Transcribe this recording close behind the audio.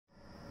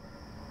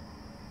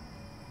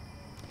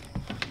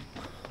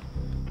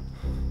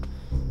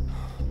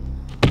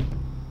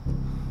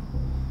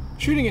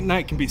Shooting at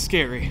night can be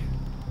scary.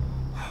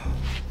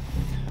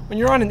 When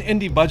you're on an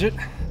indie budget,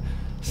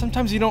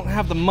 sometimes you don't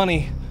have the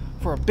money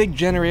for a big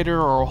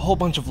generator or a whole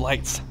bunch of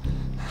lights.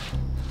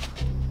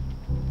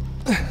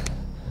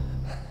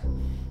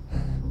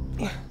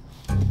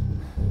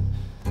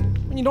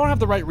 When you don't have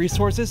the right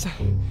resources,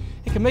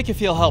 it can make you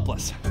feel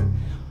helpless.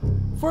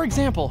 For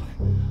example,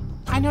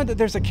 I know that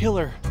there's a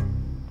killer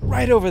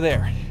right over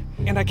there,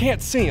 and I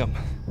can't see him.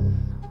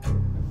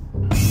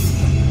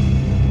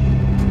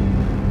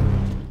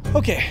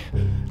 Okay,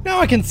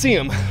 now I can see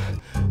him,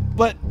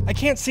 but I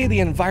can't see the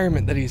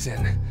environment that he's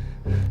in.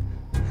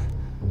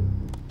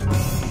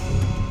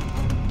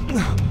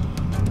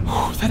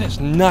 That is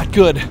not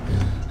good.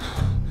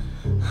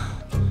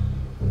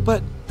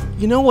 But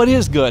you know what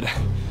is good?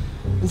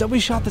 Is that we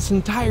shot this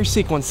entire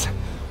sequence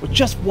with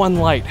just one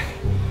light.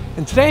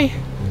 And today,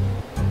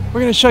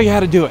 we're gonna show you how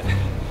to do it.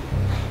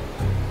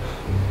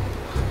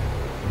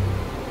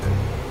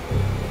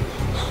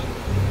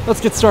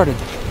 Let's get started.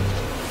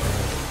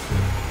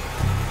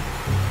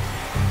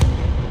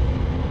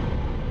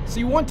 So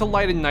you want to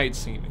light a night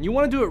scene, and you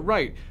want to do it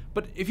right,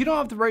 but if you don't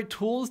have the right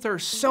tools, there are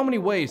so many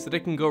ways that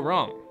it can go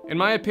wrong. In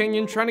my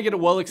opinion, trying to get a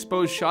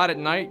well-exposed shot at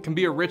night can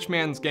be a rich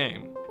man's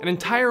game. An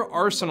entire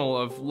arsenal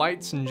of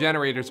lights and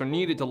generators are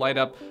needed to light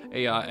up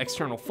a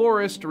external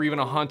forest or even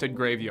a haunted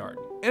graveyard.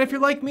 And if you're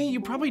like me,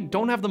 you probably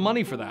don't have the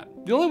money for that.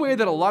 The only way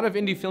that a lot of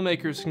indie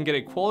filmmakers can get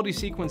a quality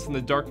sequence in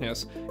the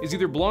darkness is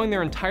either blowing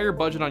their entire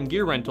budget on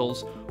gear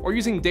rentals or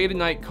using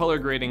day-to-night color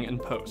grading in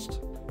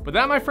post. But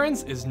that, my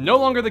friends, is no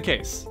longer the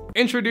case.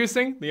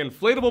 Introducing the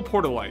inflatable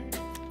portalight.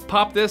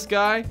 Pop this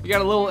guy, you got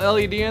a little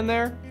LED in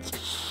there,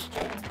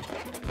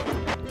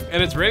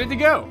 and it's ready to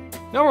go.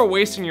 No more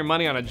wasting your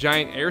money on a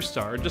giant air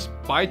star. Just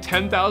buy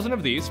 10,000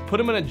 of these, put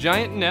them in a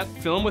giant net,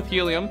 fill them with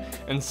helium,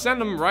 and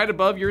send them right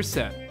above your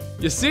set.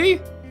 You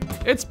see?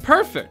 It's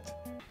perfect.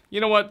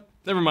 You know what?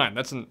 Never mind,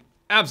 that's an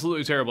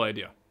absolutely terrible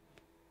idea.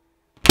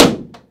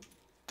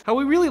 How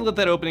we really lit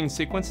that opening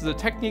sequence is a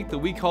technique that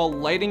we call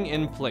lighting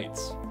in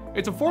plates.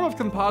 It's a form of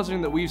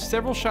compositing that weaves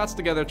several shots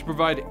together to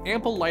provide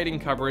ample lighting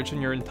coverage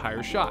in your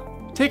entire shot.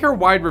 Take our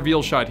wide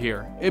reveal shot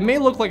here. It may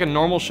look like a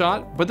normal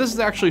shot, but this is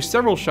actually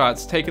several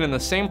shots taken in the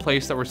same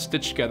place that were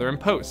stitched together in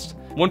post.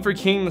 One for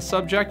keying the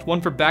subject,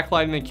 one for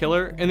backlighting the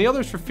killer, and the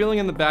others for filling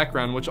in the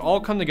background, which all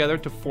come together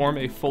to form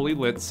a fully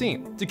lit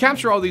scene. To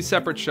capture all these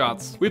separate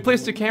shots, we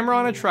placed a camera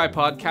on a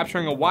tripod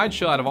capturing a wide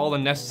shot of all the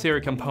necessary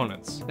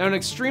components. Now, an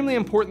extremely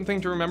important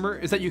thing to remember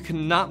is that you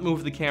cannot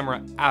move the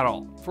camera at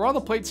all. For all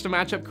the plates to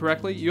match up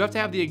correctly, you have to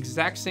have the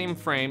exact same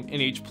frame in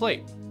each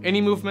plate.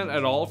 Any movement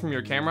at all from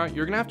your camera,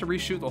 you're gonna have to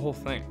reshoot the whole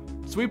thing.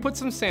 So we put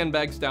some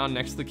sandbags down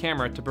next to the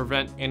camera to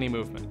prevent any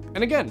movement.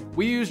 And again,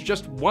 we used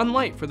just one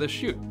light for this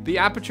shoot, the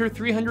Aperture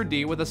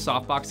 300D with a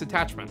softbox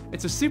attachment.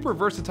 It's a super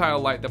versatile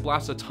light that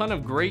blasts a ton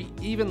of great,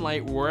 even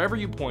light wherever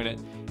you point it,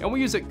 and we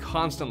use it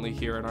constantly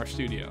here in our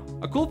studio.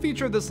 A cool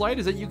feature of this light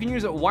is that you can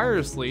use it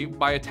wirelessly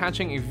by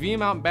attaching a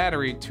V-mount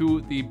battery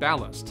to the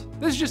ballast.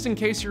 This is just in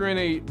case you're in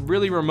a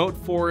really remote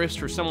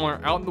forest or somewhere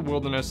out in the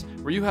wilderness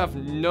where you have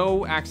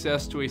no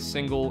access to a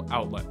single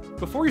outlet.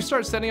 Before you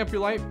start setting up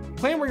your light,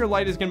 plan where your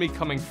light is going to be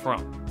coming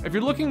from. If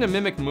you're looking to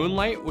mimic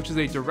moonlight, which is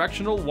a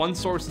directional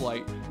one-source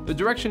light, the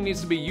direction needs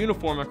to be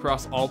uniform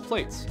across all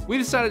plates. We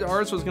decided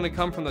ours was going to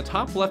come from the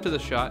top left of the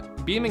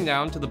shot, beaming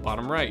down to the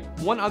bottom right.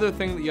 One other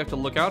thing that you have to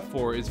look out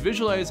for is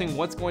visualizing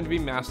what's going to be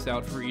masked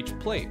out for each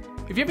plate.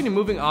 If you have any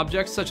moving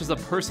objects such as a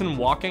person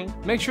walking,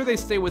 make sure they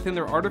stay within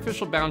their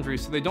artificial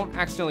boundaries so they don't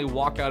accidentally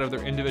walk out of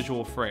their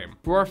individual frame.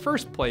 For our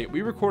first plate,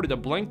 we recorded a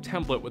blank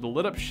template with a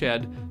lit up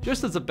shed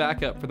just as a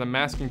backup for the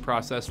masking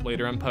process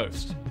later in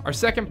post. Our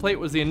second plate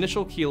was the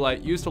initial key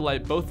light used to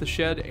light both the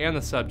shed and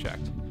the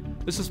subject.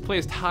 This was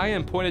placed high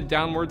and pointed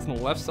downwards on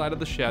the left side of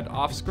the shed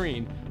off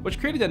screen, which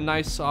created a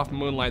nice soft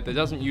moonlight that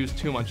doesn't use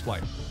too much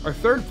light. Our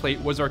third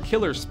plate was our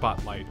killer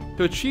spotlight.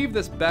 To achieve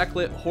this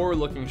backlit horror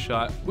looking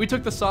shot, we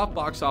took the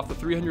softbox off the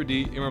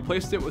 300D and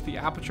replaced it with the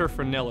Aperture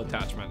Fresnel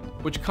attachment,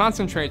 which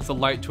concentrates the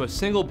light to a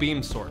single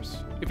beam source.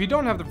 If you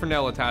don't have the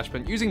Fresnel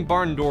attachment, using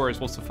barn doors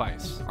will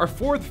suffice. Our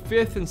fourth,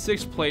 fifth, and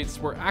sixth plates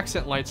were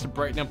accent lights to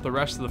brighten up the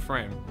rest of the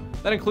frame.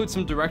 That includes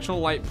some directional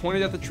light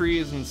pointed at the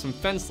trees and some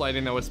fence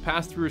lighting that was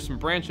passed through some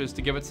branches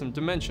to give it some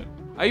dimension.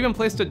 I even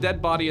placed a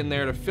dead body in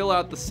there to fill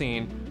out the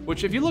scene,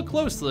 which if you look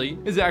closely,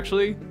 is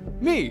actually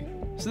me.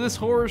 So this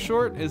horror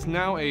short is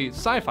now a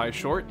sci-fi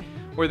short,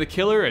 where the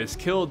killer is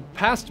killed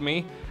past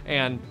me,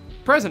 and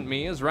present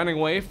me is running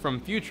away from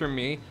future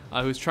me,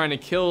 who's trying to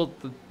kill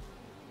the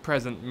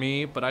present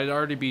me, but I'd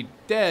already be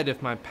dead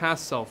if my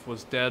past self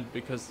was dead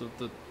because of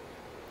the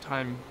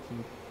time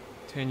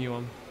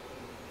continuum.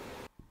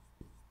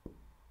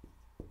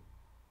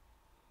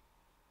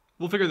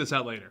 We'll figure this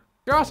out later.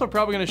 You're also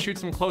probably going to shoot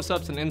some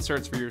close-ups and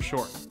inserts for your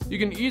short. You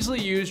can easily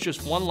use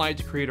just one light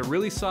to create a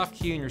really soft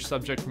key in your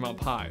subject from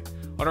up high.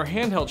 On our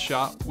handheld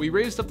shot, we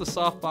raised up the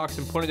softbox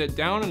and pointed it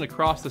down and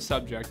across the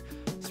subject,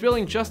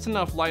 spilling just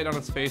enough light on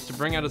his face to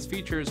bring out his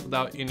features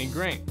without any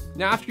grain.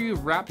 Now after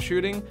you've wrapped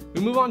shooting,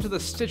 we move on to the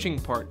stitching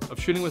part of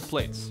shooting with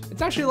plates.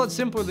 It's actually a lot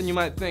simpler than you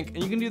might think,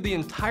 and you can do the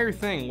entire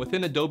thing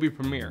within Adobe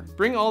Premiere.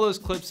 Bring all those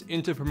clips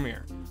into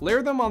Premiere.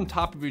 Layer them on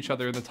top of each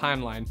other in the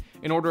timeline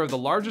in order of the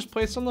largest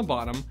place on the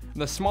bottom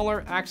and the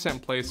smaller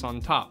accent place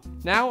on top.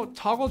 Now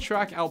toggle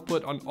track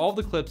output on all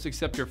the clips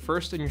except your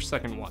first and your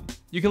second one.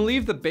 You can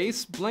leave the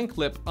base blank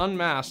clip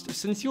unmasked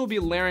since you will be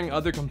layering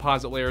other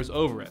composite layers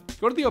over it.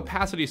 Go to the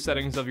opacity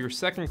settings of your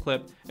second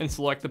clip and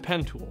select the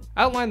pen tool.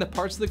 Outline the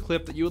parts of the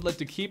clip that you would like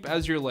to keep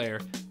as your layer,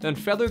 then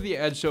feather the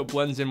edge so it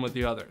blends in with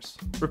the others.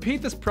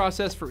 Repeat this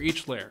process for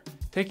each layer,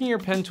 taking your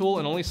pen tool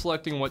and only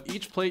selecting what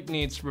each plate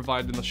needs to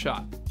provide in the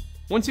shot.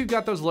 Once you've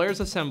got those layers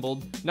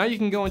assembled, now you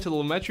can go into the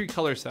lumetri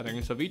color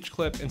settings of each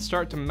clip and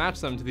start to match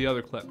them to the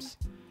other clips.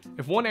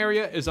 If one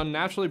area is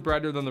unnaturally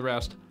brighter than the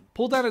rest,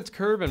 pull down its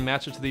curve and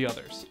match it to the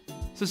others.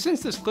 So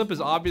since this clip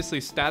is obviously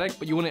static,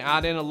 but you want to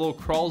add in a little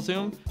crawl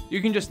zoom,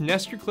 you can just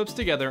nest your clips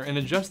together and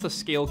adjust the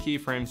scale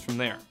keyframes from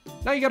there.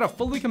 Now you got a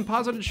fully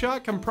composited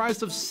shot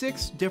comprised of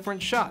 6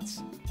 different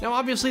shots. Now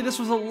obviously this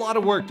was a lot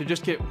of work to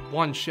just get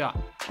one shot.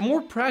 A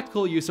more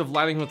practical use of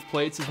lighting with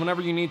plates is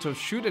whenever you need to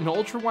shoot an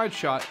ultra wide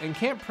shot and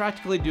can't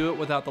practically do it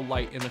without the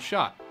light in the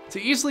shot.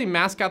 To easily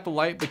mask out the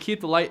light but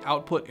keep the light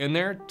output in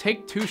there,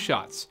 take 2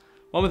 shots.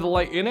 One with the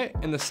light in it,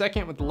 and the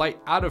second with the light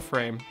out of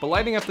frame, but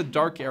lighting up the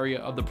dark area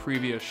of the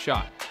previous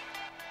shot.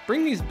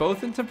 Bring these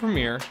both into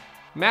Premiere,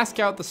 mask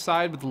out the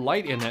side with the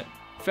light in it,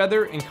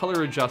 feather and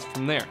color adjust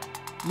from there.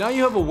 Now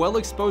you have a well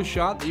exposed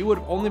shot that you would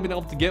have only been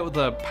able to get with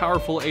a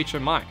powerful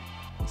HMI.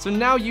 So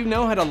now you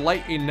know how to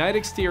light a night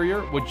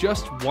exterior with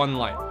just one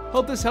light.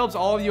 Hope this helps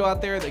all of you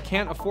out there that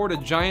can't afford a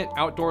giant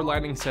outdoor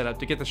lighting setup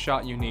to get the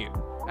shot you need.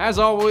 As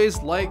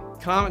always, like,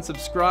 comment,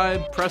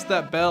 subscribe, press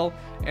that bell,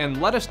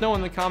 and let us know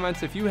in the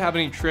comments if you have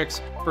any tricks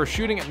for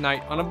shooting at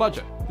night on a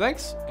budget.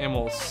 Thanks, and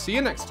we'll see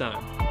you next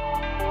time.